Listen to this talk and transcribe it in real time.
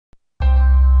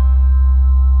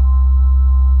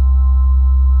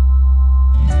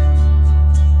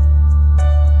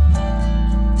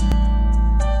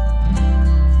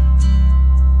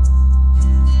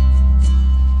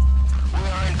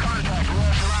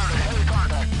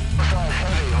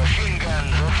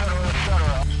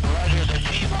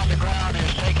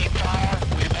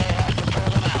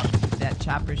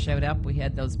showed up, we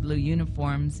had those blue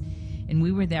uniforms, and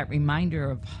we were that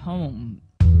reminder of home.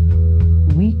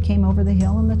 We came over the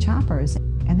hill in the choppers,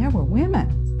 and there were women.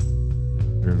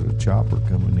 There's a chopper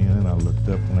coming in, and I looked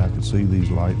up and I could see these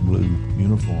light blue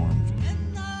uniforms.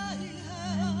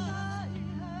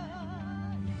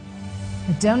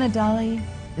 The donut dolly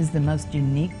is the most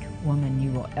unique woman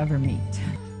you will ever meet.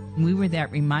 We were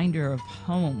that reminder of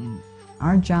home.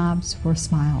 Our jobs were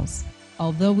smiles.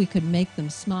 Although we could make them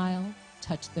smile,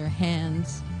 touch their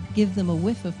hands, give them a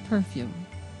whiff of perfume,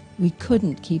 we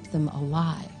couldn't keep them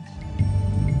alive.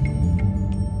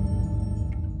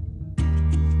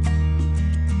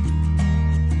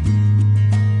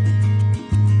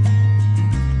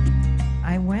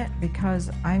 I went because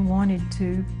I wanted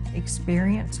to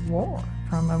experience war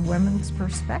from a woman's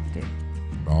perspective.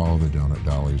 All the donut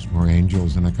dollies were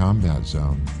angels in a combat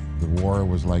zone. The war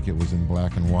was like it was in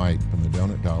black and white. When the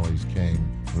donut dollies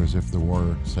came, it was as if the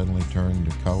war suddenly turned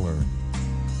to color.